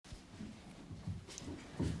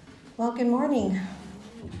Well, good morning.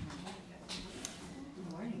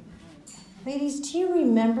 Ladies, do you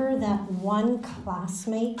remember that one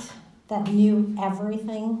classmate that knew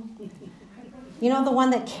everything? You know, the one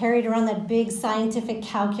that carried around that big scientific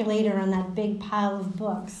calculator and that big pile of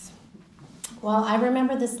books? Well, I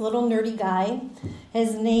remember this little nerdy guy.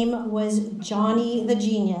 His name was Johnny the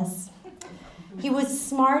Genius. He was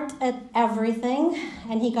smart at everything,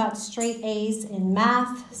 and he got straight A's in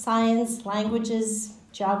math, science, languages,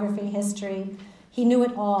 geography, history. He knew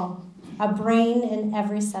it all, a brain in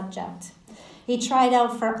every subject. He tried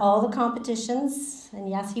out for all the competitions, and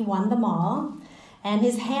yes, he won them all. And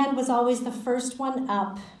his hand was always the first one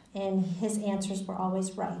up, and his answers were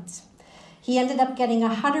always right. He ended up getting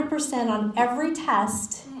 100% on every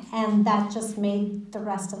test, and that just made the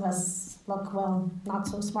rest of us look, well, not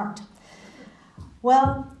so smart.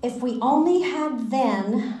 Well, if we only had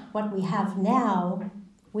then what we have now,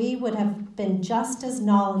 we would have been just as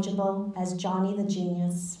knowledgeable as Johnny the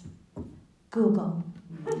Genius. Google.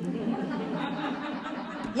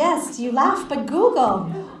 Yes, you laugh, but Google.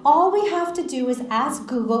 All we have to do is ask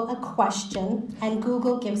Google a question, and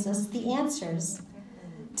Google gives us the answers.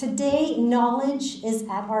 Today, knowledge is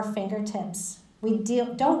at our fingertips. We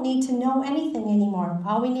don't need to know anything anymore.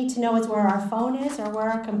 All we need to know is where our phone is or where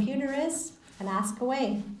our computer is, and ask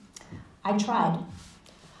away. I tried.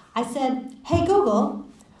 I said, "Hey Google,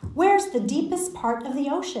 where's the deepest part of the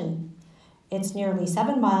ocean?" "It's nearly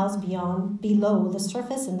 7 miles below the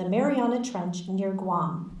surface in the Mariana Trench near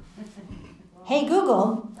Guam." "Hey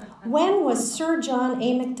Google, when was Sir John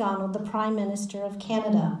A. Macdonald the Prime Minister of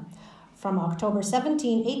Canada?" "From October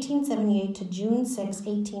 17, 1878 to June 6,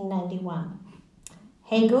 1891.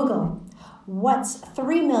 "Hey Google, what's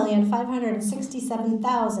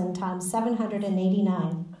 3,567,000 times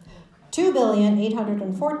 789?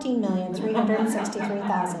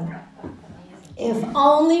 2,814,363,000. If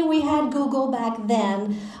only we had Google back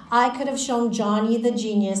then, I could have shown Johnny the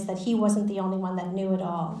Genius that he wasn't the only one that knew it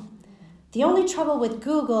all. The only trouble with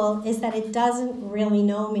Google is that it doesn't really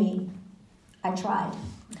know me. I tried.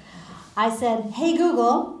 I said, "Hey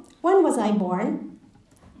Google, when was I born?"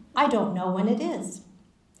 "I don't know when it is."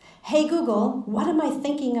 "Hey Google, what am I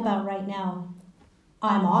thinking about right now?"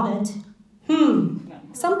 "I'm on it."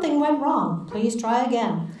 Something went wrong. Please try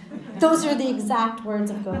again." Those are the exact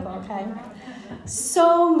words of Google, okay?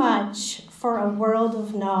 So much for a world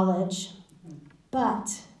of knowledge.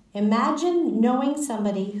 But imagine knowing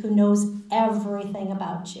somebody who knows everything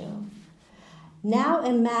about you. Now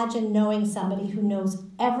imagine knowing somebody who knows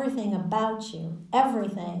everything about you,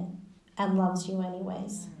 everything, and loves you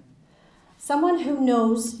anyways. Someone who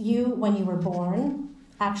knows you when you were born,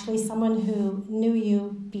 actually someone who knew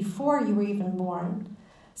you before you were even born,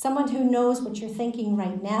 someone who knows what you're thinking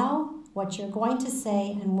right now, what you're going to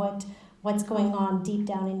say, and what's going on deep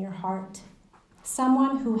down in your heart.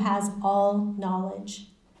 Someone who has all knowledge.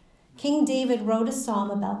 King David wrote a psalm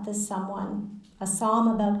about this someone, a psalm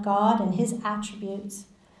about God and his attributes,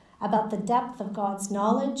 about the depth of God's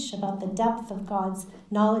knowledge, about the depth of God's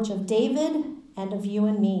knowledge of David and of you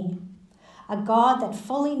and me. A God that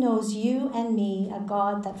fully knows you and me, a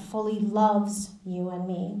God that fully loves you and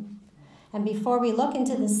me. And before we look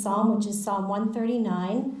into this psalm, which is Psalm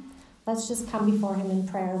 139, let's just come before him in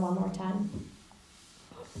prayer one more time.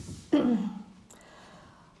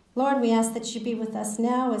 Lord, we ask that you be with us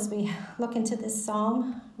now as we look into this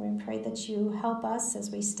psalm. We pray that you help us as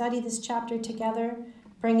we study this chapter together,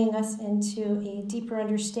 bringing us into a deeper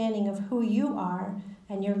understanding of who you are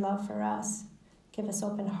and your love for us. Give us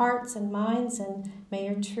open hearts and minds, and may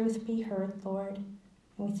your truth be heard, Lord.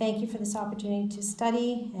 And we thank you for this opportunity to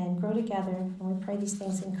study and grow together. And we pray these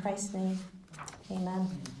things in Christ's name. Amen.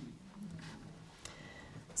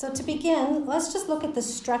 So to begin, let's just look at the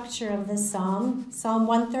structure of this psalm. Psalm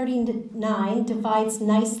 139 divides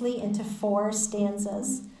nicely into 4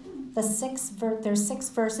 stanzas. There's 6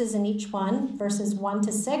 verses in each one, verses 1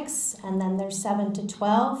 to 6, and then there's 7 to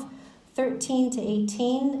 12, 13 to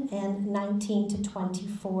 18, and 19 to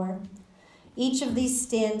 24. Each of these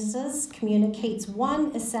stanzas communicates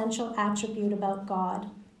one essential attribute about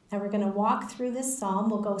God. And we're going to walk through this psalm.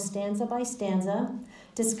 We'll go stanza by stanza,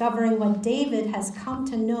 discovering what David has come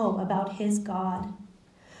to know about his God.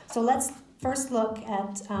 So let's first look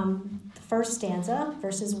at the first stanza,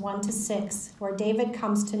 verses 1 to 6, where David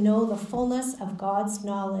comes to know the fullness of God's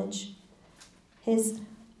knowledge.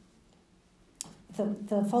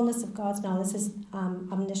 The fullness of God's knowledge is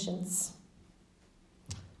omniscience.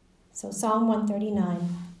 So Psalm 139.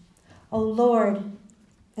 O Lord,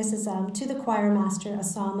 this is to the choir master, a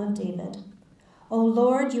psalm of David. O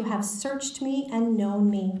Lord, you have searched me and known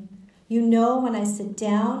me. You know when I sit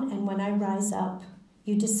down and when I rise up.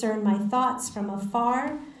 You discern my thoughts from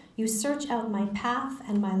afar. You search out my path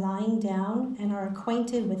and my lying down, and are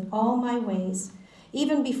acquainted with all my ways.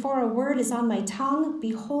 Even before a word is on my tongue,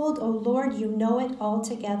 behold, O Lord, you know it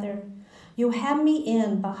altogether. You hem me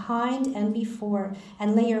in behind and before,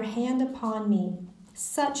 and lay your hand upon me.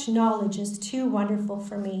 Such knowledge is too wonderful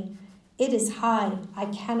for me. It is high, I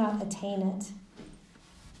cannot attain it.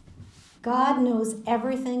 God knows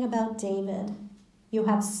everything about David. You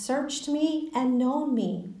have searched me and known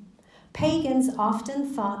me. Pagans often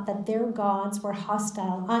thought that their gods were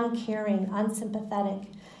hostile, uncaring, unsympathetic.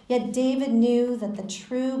 Yet David knew that the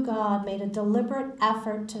true God made a deliberate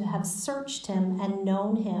effort to have searched him and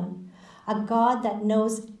known him. A God that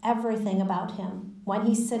knows everything about him, when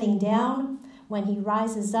he's sitting down, when he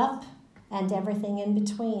rises up, and everything in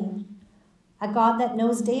between. A God that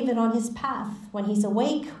knows David on his path, when he's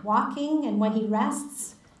awake, walking, and when he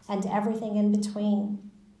rests, and everything in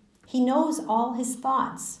between. He knows all his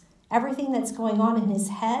thoughts, everything that's going on in his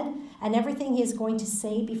head, and everything he is going to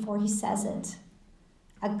say before he says it.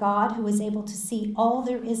 A God who is able to see all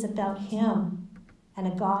there is about him, and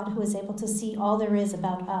a God who is able to see all there is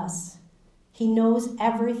about us. He knows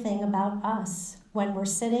everything about us, when we're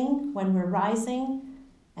sitting, when we're rising,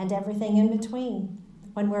 and everything in between,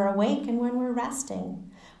 when we're awake and when we're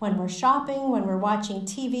resting, when we're shopping, when we're watching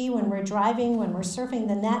TV, when we're driving, when we're surfing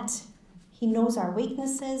the net. He knows our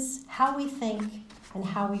weaknesses, how we think, and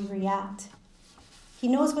how we react. He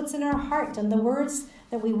knows what's in our heart, and the words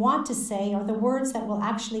that we want to say are the words that will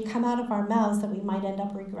actually come out of our mouths that we might end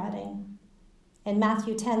up regretting. In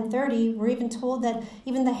Matthew 10:30, we're even told that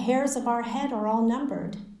even the hairs of our head are all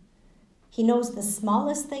numbered. He knows the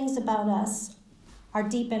smallest things about us, our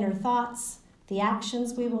deep inner thoughts, the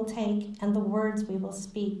actions we will take, and the words we will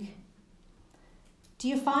speak. Do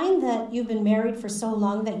you find that you've been married for so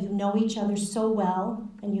long that you know each other so well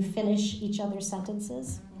and you finish each other's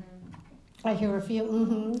sentences? I hear a few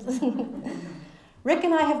mm-hmm. Rick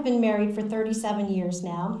and I have been married for 37 years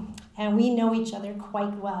now, and we know each other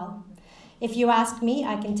quite well. If you ask me,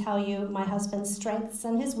 I can tell you my husband's strengths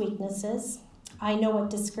and his weaknesses. I know what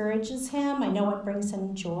discourages him. I know what brings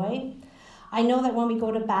him joy. I know that when we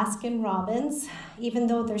go to Baskin Robbins, even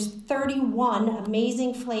though there's 31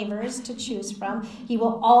 amazing flavors to choose from, he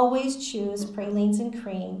will always choose pralines and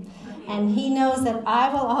cream. And he knows that I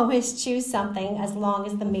will always choose something as long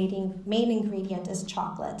as the main ingredient is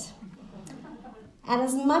chocolate. And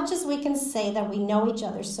as much as we can say that we know each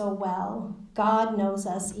other so well, God knows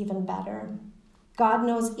us even better. God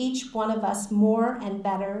knows each one of us more and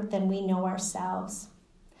better than we know ourselves.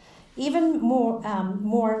 Even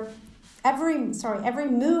every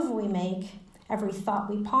move we make, every thought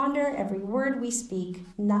we ponder, every word we speak,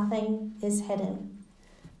 nothing is hidden.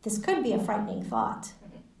 This could be a frightening thought.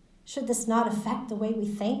 Should this not affect the way we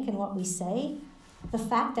think and what we say? The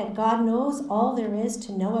fact that God knows all there is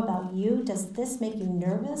to know about you, does this make you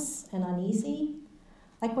nervous and uneasy?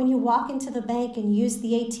 Like when you walk into the bank and use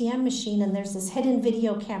the ATM machine and there's this hidden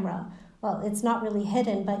video camera. Well, it's not really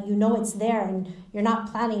hidden, but you know it's there and you're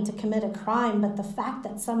not planning to commit a crime, but the fact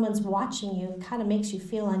that someone's watching you kind of makes you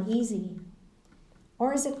feel uneasy.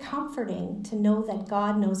 Or is it comforting to know that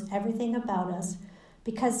God knows everything about us,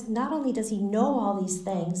 because not only does he know all these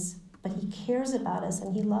things, but he cares about us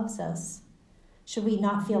and he loves us? Should we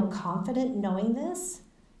not feel confident knowing this?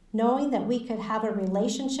 Knowing that we could have a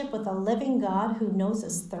relationship with a living God who knows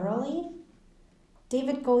us thoroughly?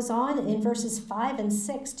 David goes on in verses 5 and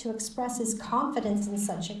 6 to express his confidence in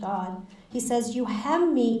such a God. He says, you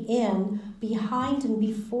hem me in behind and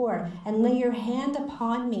before, and lay your hand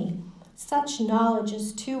upon me. Such knowledge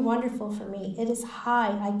is too wonderful for me. It is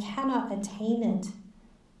high, I cannot attain it.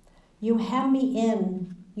 You hem me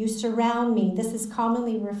in. You surround me. This is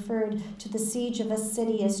commonly referred to the siege of a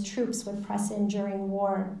city as troops would press in during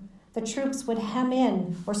war. The troops would hem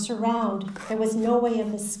in or surround. There was no way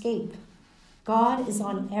of escape. God is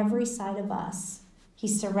on every side of us. He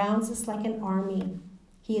surrounds us like an army.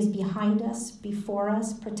 He is behind us, before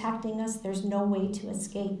us, protecting us. There's no way to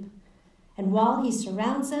escape. And while he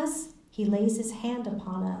surrounds us, he lays his hand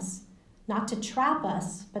upon us, not to trap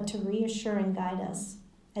us, but to reassure and guide us.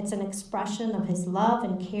 It's an expression of his love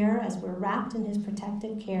and care as we're wrapped in his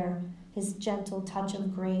protective care, his gentle touch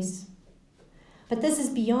of grace. But this is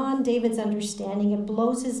beyond David's understanding. It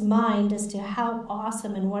blows his mind as to how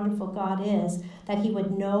awesome and wonderful God is, that he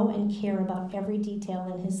would know and care about every detail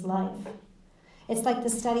in his life. It's like the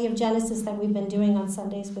study of Genesis that we've been doing on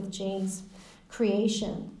Sundays with James.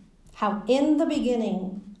 Creation. How in the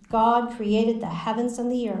beginning God created the heavens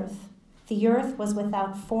and the earth. The earth was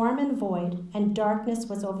without form and void, and darkness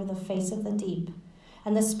was over the face of the deep.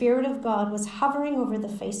 And the Spirit of God was hovering over the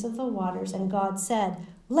face of the waters, and God said,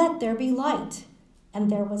 "Let there be light." And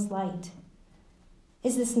there was light.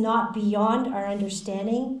 Is this not beyond our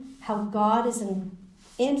understanding? How God is an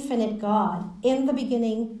infinite God, in the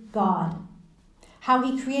beginning, God. How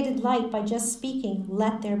he created light by just speaking,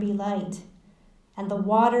 "Let there be light." And the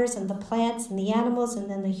waters and the plants and the animals and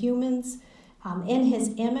then the humans in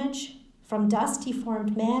his image. From dust he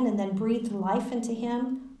formed man and then breathed life into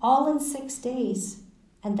him, all in 6 days.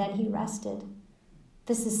 And then he rested.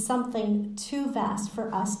 This is something too vast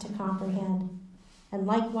for us to comprehend. And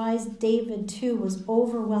likewise, David too was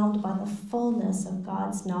overwhelmed by the fullness of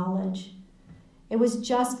God's knowledge. It was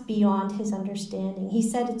just beyond his understanding. He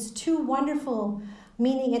said, "It's too wonderful,"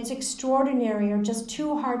 meaning it's extraordinary or just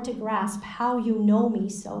too hard to grasp how you know me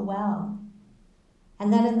so well.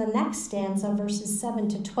 And then in the next stanza, verses 7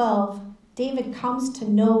 to 12, David comes to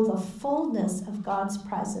know the fullness of God's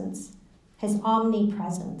presence, his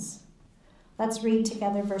omnipresence. Let's read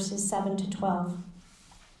together verses 7 to 12.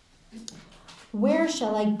 "Where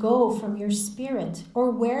shall I go from your spirit, or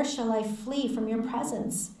where shall I flee from your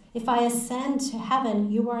presence? If I ascend to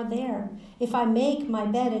heaven, you are there. If I make my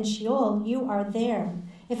bed in Sheol, you are there.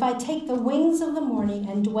 If I take the wings of the morning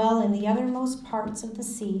and dwell in the uttermost parts of the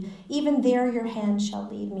sea, even there your hand shall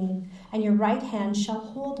lead me, and your right hand shall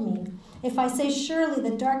hold me. If I say, surely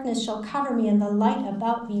the darkness shall cover me, and the light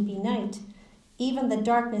about me be night, even the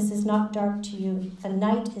darkness is not dark to you. The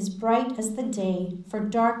night is bright as the day, for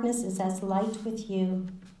darkness is as light with you."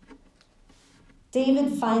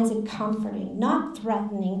 David finds it comforting, not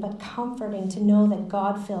threatening, but comforting to know that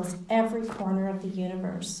God fills every corner of the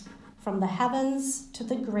universe, from the heavens to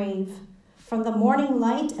the grave, from the morning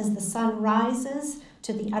light as the sun rises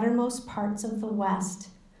to the uttermost parts of the west.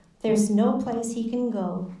 There's no place he can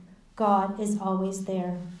go. God is always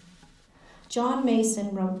there. John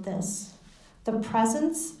Mason wrote this: "The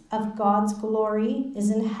presence of God's glory is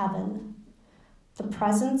in heaven, the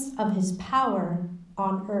presence of his power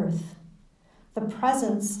on earth, the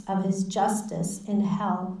presence of his justice in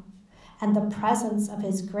hell, and the presence of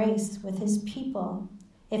his grace with his people.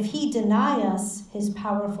 If he deny us his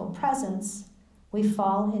powerful presence, we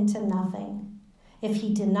fall into nothing. If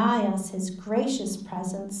he deny us his gracious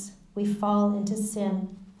presence, we fall into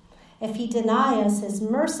sin. If he deny us his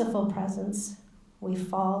merciful presence, we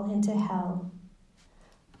fall into hell."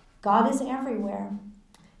 God is everywhere.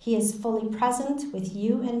 He is fully present with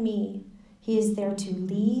you and me. He is there to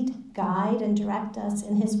lead, guide, and direct us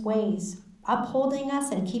in his ways, upholding us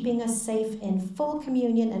and keeping us safe in full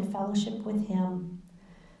communion and fellowship with him.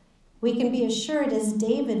 We can be assured, as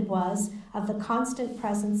David was, of the constant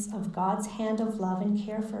presence of God's hand of love and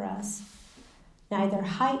care for us. Neither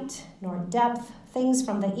height nor depth, things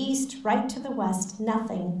from the east right to the west,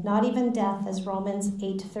 nothing, not even death, as Romans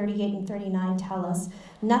 8:38 and 39 tell us,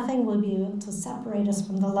 nothing will be able to separate us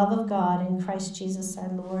from the love of God in Christ Jesus our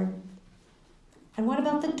Lord. And what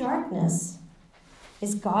about the darkness?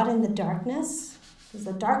 Is God in the darkness? Because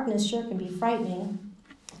the darkness sure can be frightening.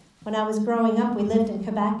 When I was growing up, we lived in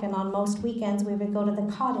Quebec, and on most weekends we would go to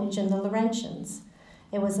the cottage in the Laurentians.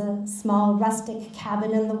 It was a small rustic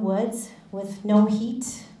cabin in the woods with no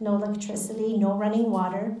heat, no electricity, no running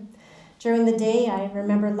water. During the day, I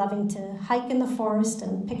remember loving to hike in the forest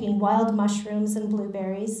and picking wild mushrooms and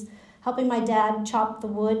blueberries, helping my dad chop the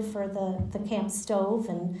wood for the camp stove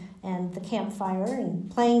and the campfire,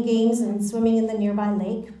 and playing games and swimming in the nearby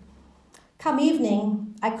lake. Come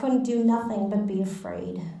evening, I couldn't do nothing but be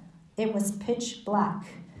afraid. It was pitch black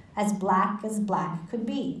as black could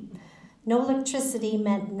be. No electricity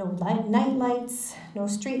meant no night lights, no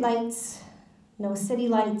street lights, no city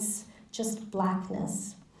lights, just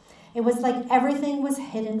blackness. It was like everything was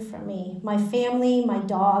hidden from me. My family, my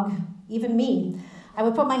dog, even me. I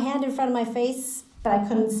would put my hand in front of my face, but I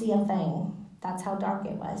couldn't see a thing. That's how dark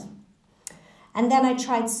it was. And then I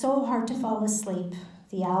tried so hard to fall asleep.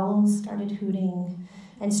 The owls started hooting,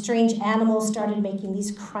 and strange animals started making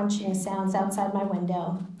these crunching sounds outside my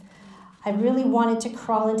window. I really wanted to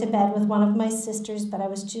crawl into bed with one of my sisters, but I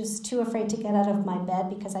was just too afraid to get out of my bed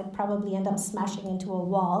because I'd probably end up smashing into a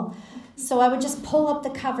wall. So I would just pull up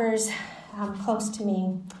the covers close to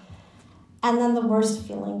me. And then the worst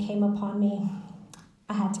feeling came upon me.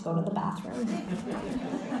 I had to go to the bathroom.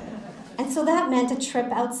 And so that meant a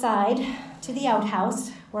trip outside to the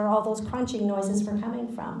outhouse where all those crunching noises were coming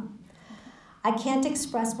from. I can't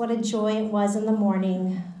express what a joy it was in the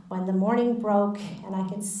morning when the morning broke and I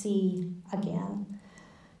could see again.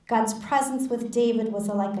 God's presence with David was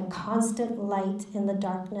like a constant light in the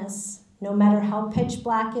darkness. No matter how pitch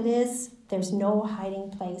black it is, there's no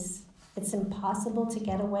hiding place. It's impossible to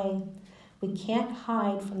get away. We can't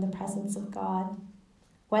hide from the presence of God.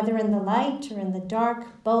 Whether in the light or in the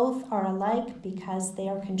dark, both are alike because they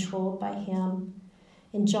are controlled by him.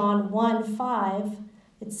 In John 1:5,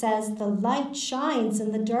 it says, "The light shines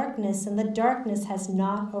in the darkness, and the darkness has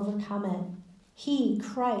not overcome it. He,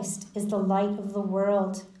 Christ, is the light of the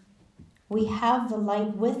world." We have the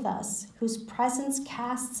light with us, whose presence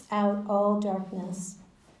casts out all darkness.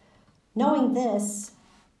 Knowing this,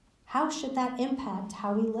 how should that impact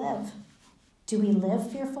how we live? Do we live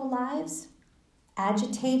fearful lives?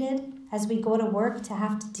 Agitated as we go to work to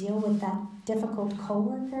have to deal with that difficult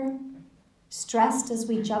coworker? Stressed as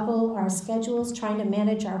we juggle our schedules trying to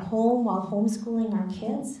manage our home while homeschooling our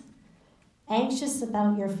kids? Anxious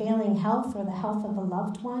about your failing health or the health of a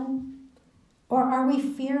loved one? Or are we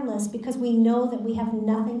fearless because we know that we have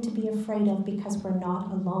nothing to be afraid of because we're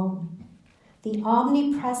not alone? The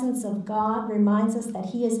omnipresence of God reminds us that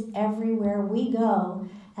he is everywhere we go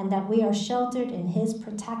and that we are sheltered in his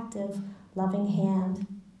protective, loving hand.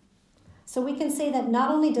 So we can say that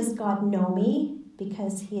not only does God know me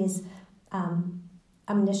because he is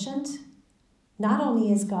omniscient, not only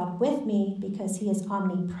is God with me because he is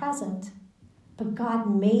omnipresent, but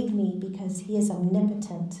God made me because he is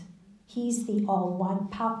omnipotent. He's the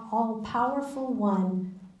all-powerful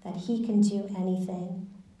one that he can do anything.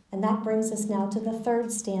 And that brings us now to the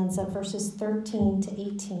third stanza, verses 13 to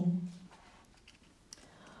 18.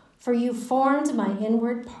 "For you formed my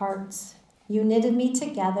inward parts. You knitted me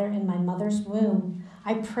together in my mother's womb.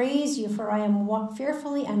 I praise you, for I am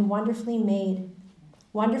fearfully and wonderfully made.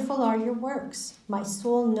 Wonderful are your works. My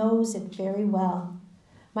soul knows it very well.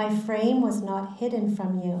 My frame was not hidden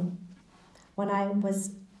from you when I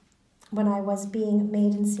was being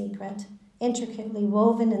made in secret, intricately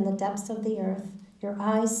woven in the depths of the earth. Your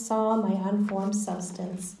eyes saw my unformed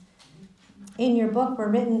substance. In your book were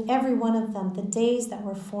written, every one of them, the days that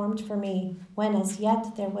were formed for me, when as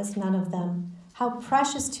yet there was none of them. How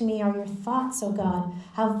precious to me are your thoughts, O God!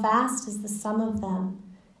 How vast is the sum of them!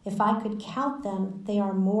 If I could count them, they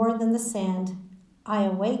are more than the sand. I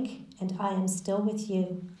awake, and I am still with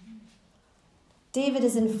you." David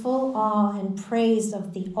is in full awe and praise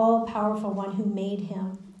of the all-powerful one who made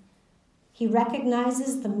him. He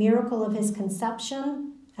recognizes the miracle of his conception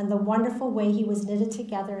and the wonderful way he was knitted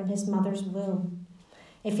together in his mother's womb.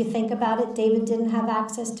 If you think about it, David didn't have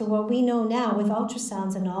access to what we know now with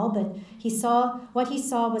ultrasounds and all, but what he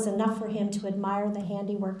saw was enough for him to admire the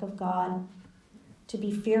handiwork of God, to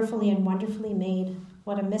be fearfully and wonderfully made.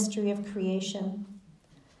 What a mystery of creation.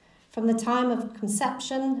 From the time of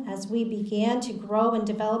conception, as we began to grow and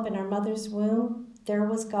develop in our mother's womb, there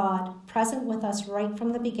was God, present with us right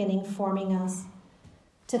from the beginning, forming us.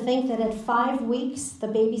 To think that at 5 weeks, the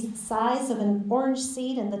baby's the size of an orange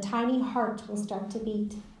seed and the tiny heart will start to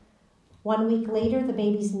beat. 1 week later, the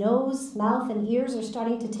baby's nose, mouth, and ears are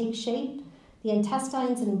starting to take shape. The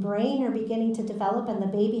intestines and brain are beginning to develop, and the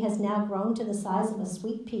baby has now grown to the size of a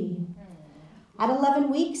sweet pea. At 11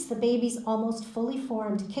 weeks, the baby's almost fully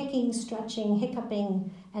formed, kicking, stretching, hiccuping,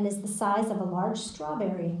 and is the size of a large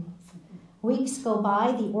strawberry. Weeks go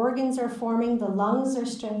by, the organs are forming, the lungs are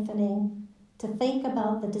strengthening. To think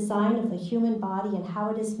about the design of the human body and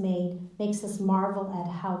how it is made makes us marvel at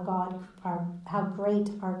how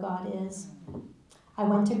great our God is. I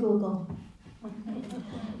went to Google.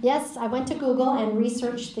 Yes, I went to Google and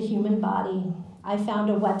researched the human body. I found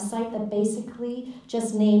a website that basically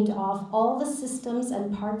just named off all the systems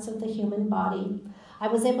and parts of the human body. I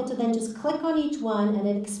was able to then just click on each one, and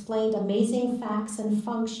it explained amazing facts and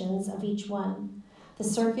functions of each one. The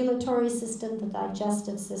circulatory system, the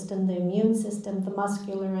digestive system, the immune system, the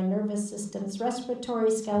muscular and nervous systems, respiratory,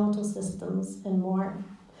 skeletal systems, and more.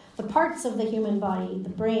 The parts of the human body, the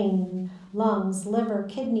brain, lungs, liver,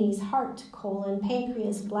 kidneys, heart, colon,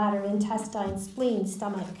 pancreas, bladder, intestines, spleen,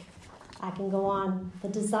 stomach. I can go on. The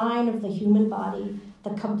design of the human body,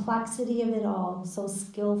 the complexity of it all, so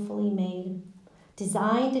skillfully made.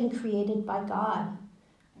 Designed and created by God.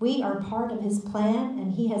 We are part of his plan,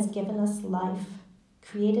 and he has given us life,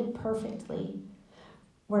 created perfectly.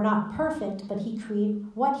 We're not perfect, but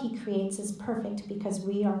what he creates is perfect because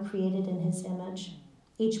we are created in his image.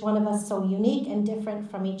 Each one of us so unique and different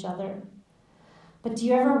from each other. But do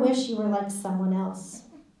you ever wish you were like someone else?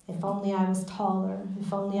 If only I was taller,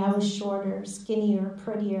 if only I was shorter, skinnier,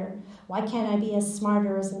 prettier. Why can't I be as smart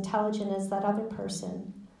or as intelligent as that other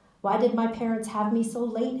person? Why did my parents have me so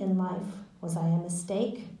late in life? Was I a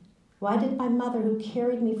mistake? Why did my mother, who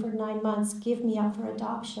carried me for 9 months, give me up for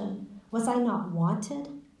adoption? Was I not wanted?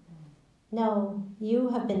 No, you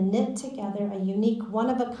have been knit together, a unique,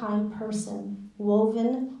 one-of-a-kind person,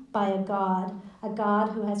 woven by a God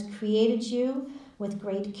who has created you with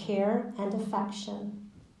great care and affection.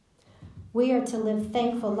 We are to live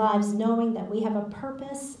thankful lives knowing that we have a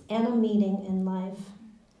purpose and a meaning in life.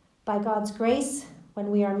 By God's grace,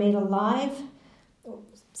 when we are made alive,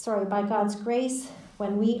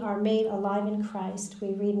 when we are made alive in Christ,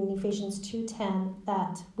 we read in Ephesians 2:10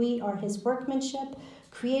 that we are his workmanship,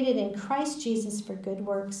 created in Christ Jesus for good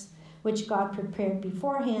works, which God prepared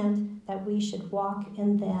beforehand that we should walk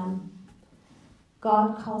in them.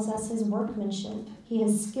 God calls us his workmanship. He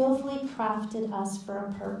has skillfully crafted us for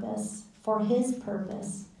a purpose, for his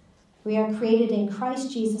purpose. We are created in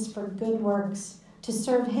Christ Jesus for good works, to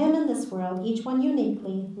serve him in this world, each one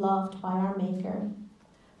uniquely loved by our Maker.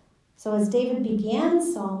 So as David began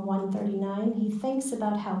Psalm 139, he thinks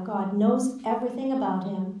about how God knows everything about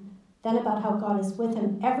him, then about how God is with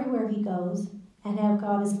him everywhere he goes, and how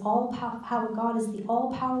God is the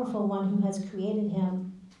all-powerful one who has created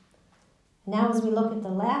him. Now as we look at the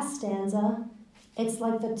last stanza, it's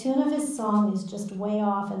like the tune of his song is just way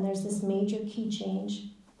off, and there's this major key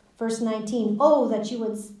change. Verse 19, oh, that you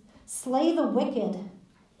would slay the wicked.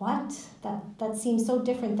 What? That seems so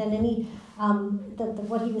different than any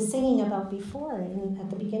what he was singing about before at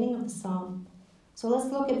the beginning of the psalm. So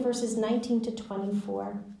let's look at verses 19 to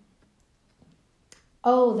 24.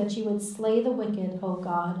 Oh, that you would slay the wicked, O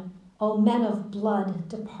God. O men of blood,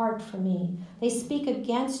 depart from me. They speak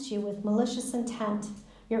against you with malicious intent.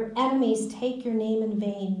 Your enemies take your name in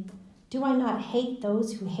vain. Do I not hate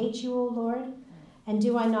those who hate you, O Lord? And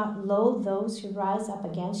do I not loathe those who rise up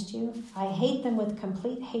against you? I hate them with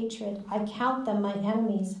complete hatred. I count them my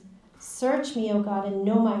enemies. Search me, O God, and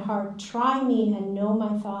know my heart. Try me and know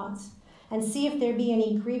my thoughts. And see if there be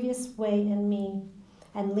any grievous way in me,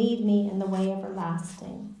 and lead me in the way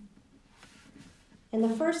everlasting. In the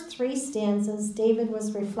first 3 stanzas, David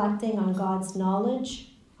was reflecting on God's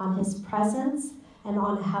knowledge, on his presence, and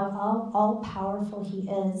on how all-powerful he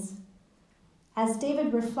is. As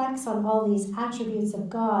David reflects on all these attributes of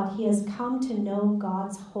God, he has come to know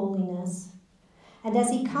God's holiness. And as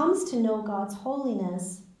he comes to know God's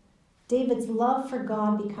holiness, David's love for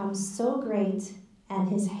God becomes so great, and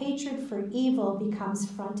his hatred for evil becomes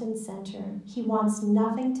front and center. He wants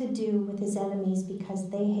nothing to do with his enemies because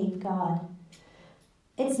they hate God.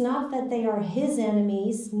 It's not that they are his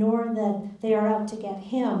enemies, nor that they are out to get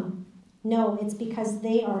him. No, it's because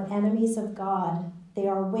they are enemies of God. They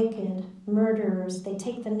are wicked, murderers. They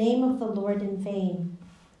take the name of the Lord in vain.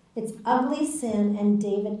 It's ugly sin, and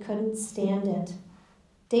David couldn't stand it.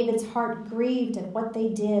 David's heart grieved at what they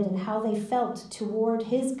did and how they felt toward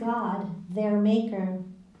his God, their Maker.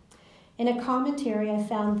 In a commentary, I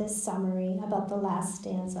found this summary about the last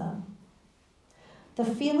stanza. The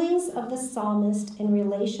feelings of the psalmist in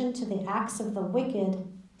relation to the acts of the wicked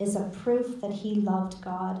is a proof that he loved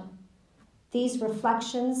God. These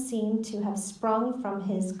reflections seem to have sprung from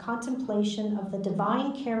his contemplation of the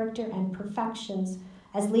divine character and perfections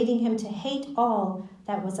as leading him to hate all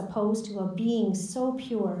that was opposed to a being so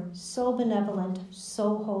pure, so benevolent,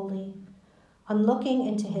 so holy. On looking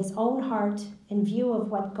into his own heart in view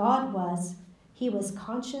of what God was, he was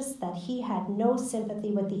conscious that he had no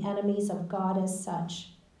sympathy with the enemies of God as such,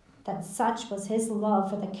 that such was his love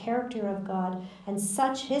for the character of God, and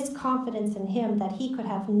such his confidence in him that he could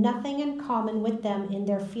have nothing in common with them in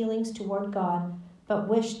their feelings toward God, but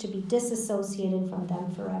wished to be disassociated from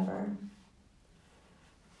them forever.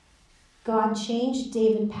 God changed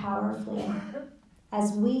David powerfully.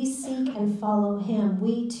 As we seek and follow him,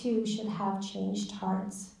 we too should have changed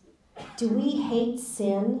hearts. Do we hate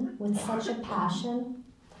sin with such a passion?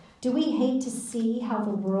 Do we hate to see how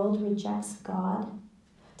the world rejects God?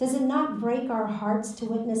 Does it not break our hearts to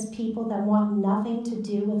witness people that want nothing to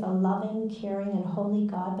do with a loving, caring, and holy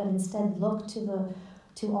God, but instead look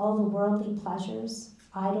to all the worldly pleasures,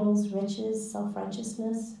 idols, riches,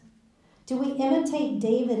 self-righteousness? Do we imitate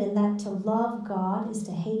David in that to love God is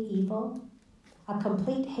to hate evil? A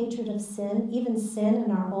complete hatred of sin, even sin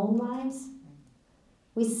in our own lives?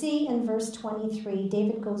 We see in verse 23,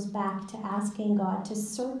 David goes back to asking God to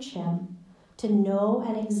search him, to know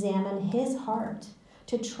and examine his heart,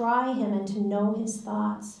 to try him and to know his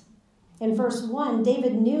thoughts. In verse 1,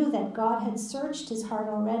 David knew that God had searched his heart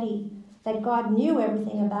already, that God knew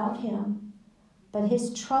everything about him. But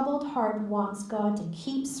his troubled heart wants God to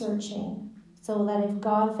keep searching, so that if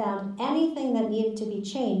God found anything that needed to be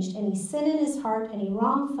changed, any sin in his heart, any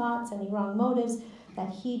wrong thoughts, any wrong motives that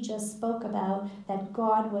he just spoke about, that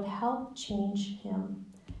God would help change him.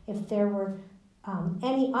 If there were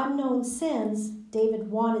any unknown sins,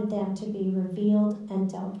 David wanted them to be revealed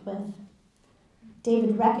and dealt with.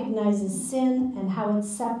 David recognizes sin and how it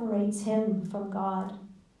separates him from God.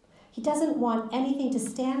 He doesn't want anything to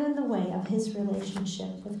stand in the way of his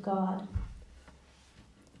relationship with God.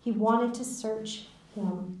 He wanted to search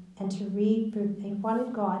him and he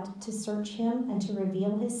wanted God to search him and to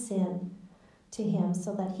reveal his sin to him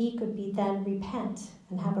so that he could then repent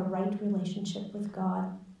and have a right relationship with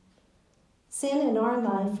God. Sin in our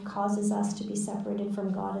life causes us to be separated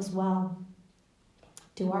from God as well.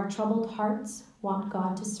 Do our troubled hearts want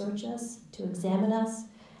God to search us, to examine us,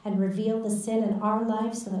 and reveal the sin in our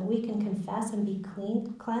lives so that we can confess and be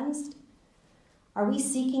cleansed? Are we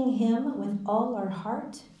seeking him with all our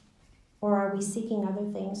heart, or are we seeking other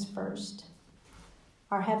things first?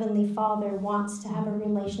 Our Heavenly Father wants to have a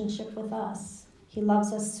relationship with us. He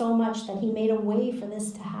loves us so much that he made a way for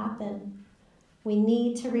this to happen. We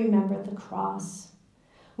need to remember the cross.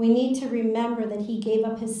 We need to remember that he gave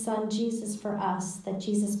up his son Jesus for us, that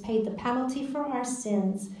Jesus paid the penalty for our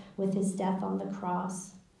sins with his death on the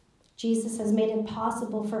cross. Jesus has made it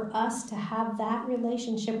possible for us to have that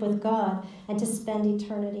relationship with God and to spend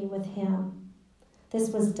eternity with him. This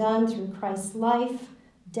was done through Christ's life,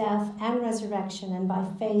 death, and resurrection, and by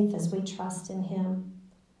faith as we trust in him.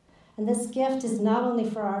 And this gift is not only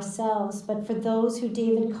for ourselves, but for those who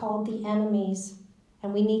David called the enemies,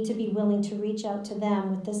 and we need to be willing to reach out to them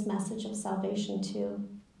with this message of salvation too.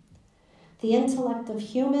 The intellect of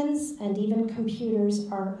humans and even computers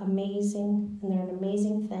are amazing, and they're an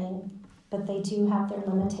amazing thing, but they do have their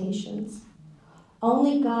limitations.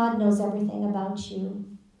 Only God knows everything about you.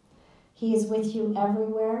 He is with you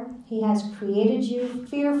everywhere. He has created you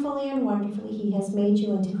fearfully and wonderfully. He has made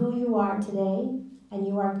you into who you are today, and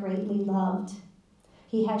you are greatly loved.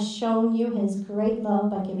 He has shown you his great love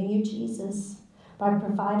by giving you Jesus, by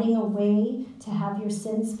providing a way to have your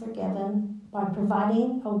sins forgiven, by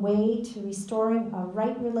providing a way to restoring a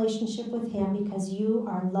right relationship with him because you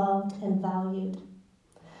are loved and valued.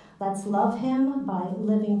 Let's love him by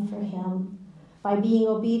living for him, by being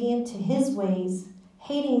obedient to his ways,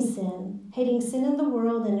 hating sin in the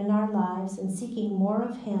world and in our lives, and seeking more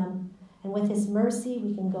of him. And with his mercy,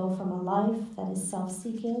 we can go from a life that is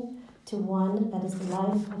self-seeking to one that is a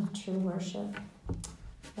life of true worship.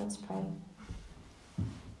 Let's pray.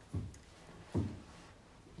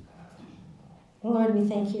 Lord, we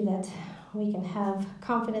thank you that we can have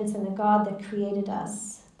confidence in a God that created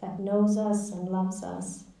us, that knows us and loves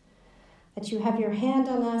us, that you have your hand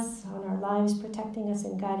on us, on our lives, protecting us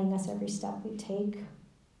and guiding us every step we take.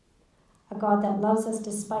 A God that loves us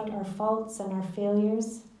despite our faults and our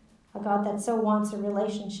failures, a God that so wants a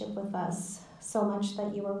relationship with us, so much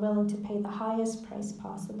that you are willing to pay the highest price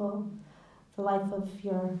possible, the life of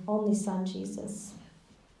your only Son, Jesus.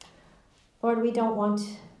 Lord, we don't want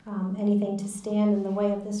anything to stand in the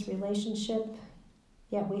way of this relationship,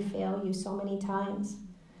 yet we fail you so many times.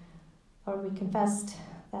 Lord, we confessed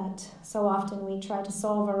that so often we try to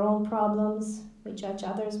solve our own problems. We judge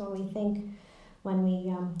others when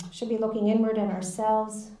we should be looking inward at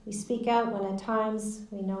ourselves. We speak out when at times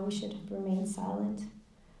we know we should remain silent.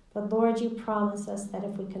 But Lord, you promise us that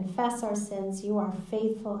if we confess our sins, you are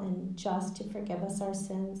faithful and just to forgive us our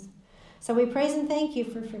sins. So we praise and thank you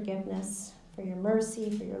for forgiveness, for your mercy,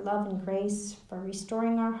 for your love and grace, for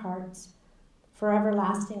restoring our hearts, for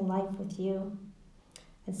everlasting life with you.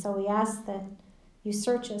 And so we ask that you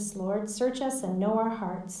search us, Lord. Search us and know our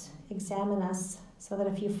hearts. Examine us so that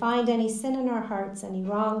if you find any sin in our hearts, any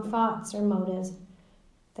wrong thoughts or motives,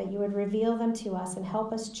 that you would reveal them to us and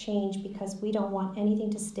help us change, because we don't want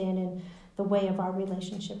anything to stand in the way of our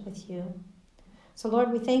relationship with you. So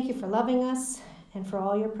Lord, we thank you for loving us and for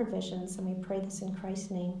all your provisions, and we pray this in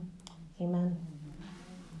Christ's name. Amen.